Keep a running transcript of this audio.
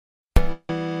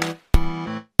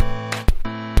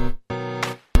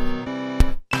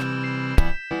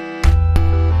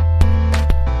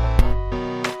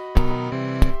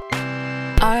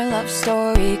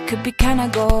story could be kinda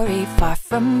gory, far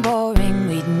from boring.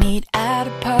 We'd meet at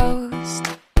a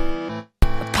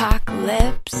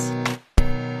post-apocalypse.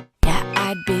 Yeah,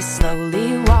 I'd be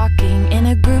slowly walking in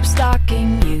a group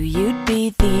stalking you. You'd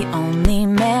be the only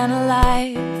man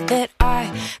alive that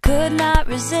I could not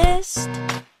resist.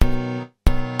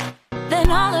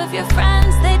 Then all of your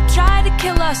friends, they'd try to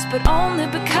kill us, but only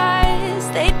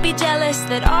because they'd be jealous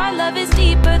that our love is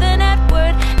deeper than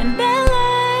Edward and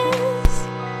Bella's.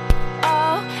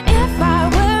 Oh, if I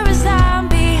were a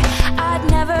zombie, I'd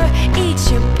never eat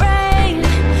your brain.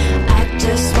 I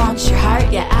just want your heart,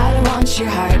 yeah, I don't want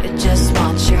your heart, I just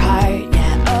want your heart,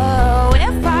 yeah. Oh,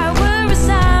 if I were a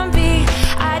zombie,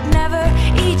 I'd never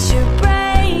eat your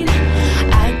brain.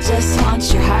 I just want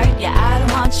your heart, yeah, I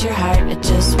don't want your heart, I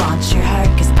just want your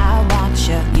heart, cause I want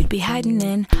you. You'd be hiding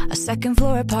in a second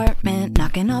floor apartment,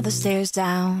 knocking all the stairs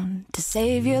down to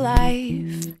save your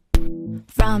life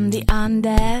from the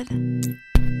undead.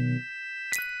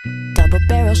 Double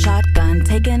barrel shotgun,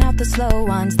 taking out the slow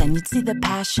ones. Then you'd see the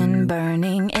passion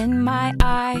burning in my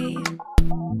eye,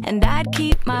 and I'd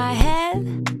keep my head.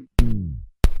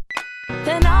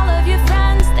 Then all of your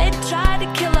friends, they'd try to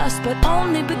kill us, but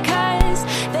only because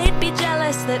they'd be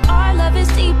jealous that our love is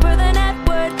deeper than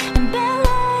Edward and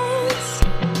Bella's.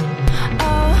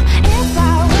 Oh, if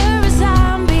I were a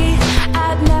zombie,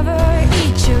 I'd never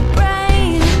eat your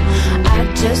brain. I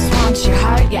just want your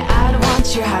heart, yeah, I don't want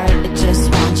your heart, I just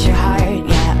want your heart,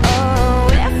 yeah. Oh,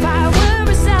 if I were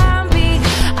a zombie,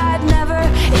 I'd never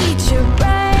eat your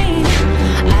brain.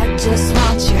 I just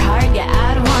want your heart, yeah, I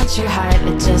don't want your heart,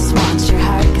 I just want your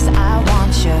heart, cause I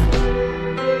want you.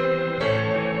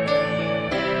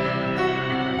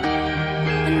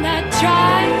 And I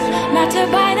tried not to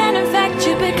bite and infect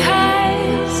you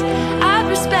because I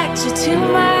respect you too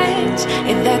much.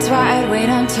 If that's why I'd wait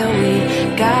until we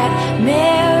got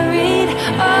married.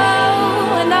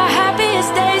 Oh, and our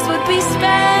happiest days would be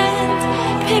spent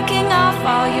picking off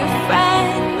all your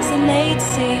friends, and they'd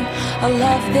see a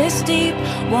love this deep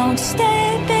won't stay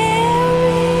there.